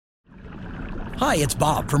Hi, it's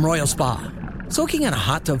Bob from Royal Spa. Soaking in a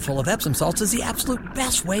hot tub full of Epsom salts is the absolute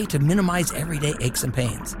best way to minimize everyday aches and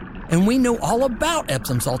pains. And we know all about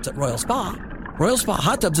Epsom salts at Royal Spa. Royal Spa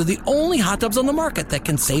hot tubs are the only hot tubs on the market that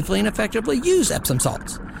can safely and effectively use Epsom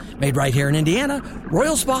salts. Made right here in Indiana,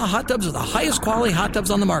 Royal Spa hot tubs are the highest quality hot tubs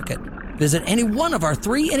on the market. Visit any one of our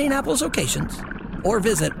 3 Indianapolis locations or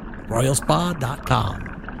visit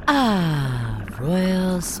royalspa.com. Ah,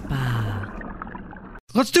 Royal Spa.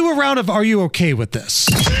 Let's do a round of Are You Okay With This?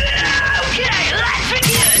 Okay, let's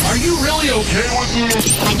begin. Are you really okay with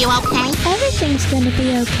this? Are you okay? Everything's gonna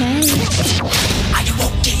be okay. Are you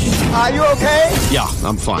okay? Are you okay? Yeah,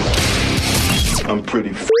 I'm fine. I'm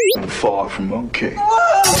pretty far from okay.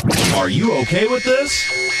 Are you okay with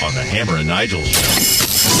this? On the Hammer and Nigel Show.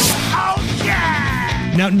 Oh,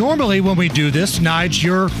 yeah. Now, normally when we do this, Nige,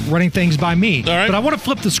 you're running things by me. All right. But I want to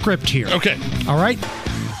flip the script here. Okay. All right?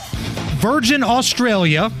 Virgin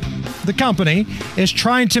Australia, the company, is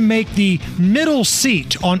trying to make the middle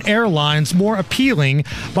seat on airlines more appealing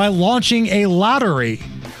by launching a lottery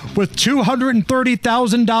with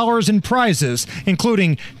 $230,000 in prizes,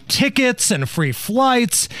 including tickets and free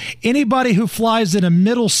flights. Anybody who flies in a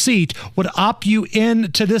middle seat would opt you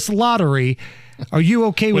in to this lottery. Are you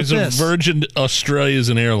okay with this? Virgin Australia is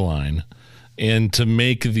an airline, and to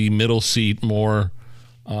make the middle seat more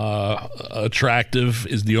attractive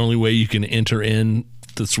is the only way you can enter in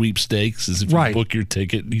the sweepstakes is if you book your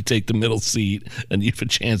ticket, you take the middle seat, and you have a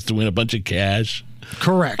chance to win a bunch of cash.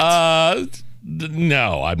 Correct.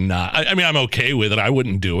 No, I'm not. I mean, I'm okay with it. I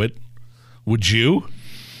wouldn't do it. Would you?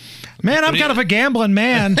 Man, I'm kind of a gambling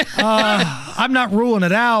man. I'm not ruling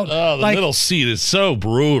it out. Oh, the middle seat is so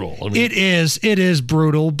brutal. I mean, it is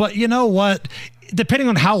brutal. But you know what? Depending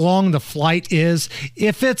on how long the flight is,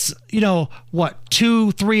 if it's,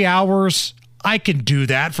 2-3 hours, I can do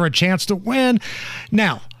that for a chance to win.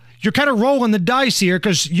 Now, you're kind of rolling the dice here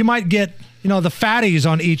because you might get, the fatties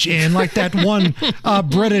on each end, like that one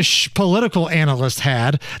British political analyst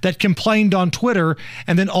had that complained on Twitter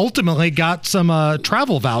and then ultimately got some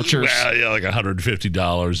travel vouchers. Well, yeah, like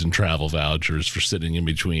 $150 in travel vouchers for sitting in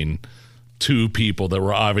between two people that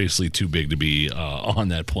were obviously too big to be on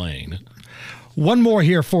that plane. One more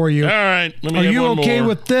here for you. All right. Let me Are have you one okay more.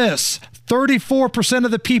 with this? 34%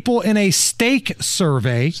 of the people in a steak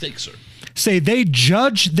survey say they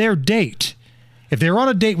judge their date. If they're on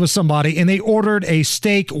a date with somebody and they ordered a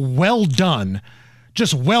steak well done,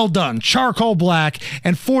 just well done, charcoal black,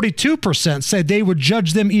 and 42% said they would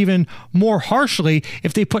judge them even more harshly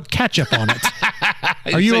if they put ketchup on it.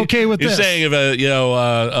 Are you okay with this? You're saying if a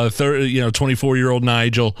 24-year-old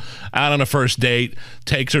Nigel out on a first date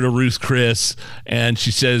takes her to Ruth Chris and she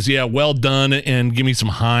says, "Yeah, well done, and give me some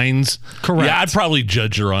Heinz." Correct. Yeah, I'd probably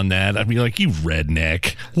judge her on that. I'd be like, "You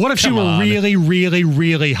redneck." What if she were really, really,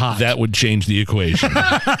 really hot? That would change the equation.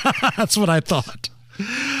 That's what I thought.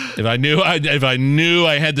 If I knew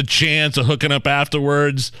I had the chance of hooking up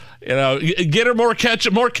afterwards, get her more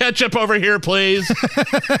ketchup over here, please.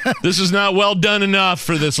 This is not well done enough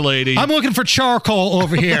for this lady. I'm looking for charcoal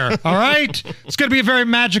over here. All right, it's going to be a very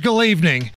magical evening.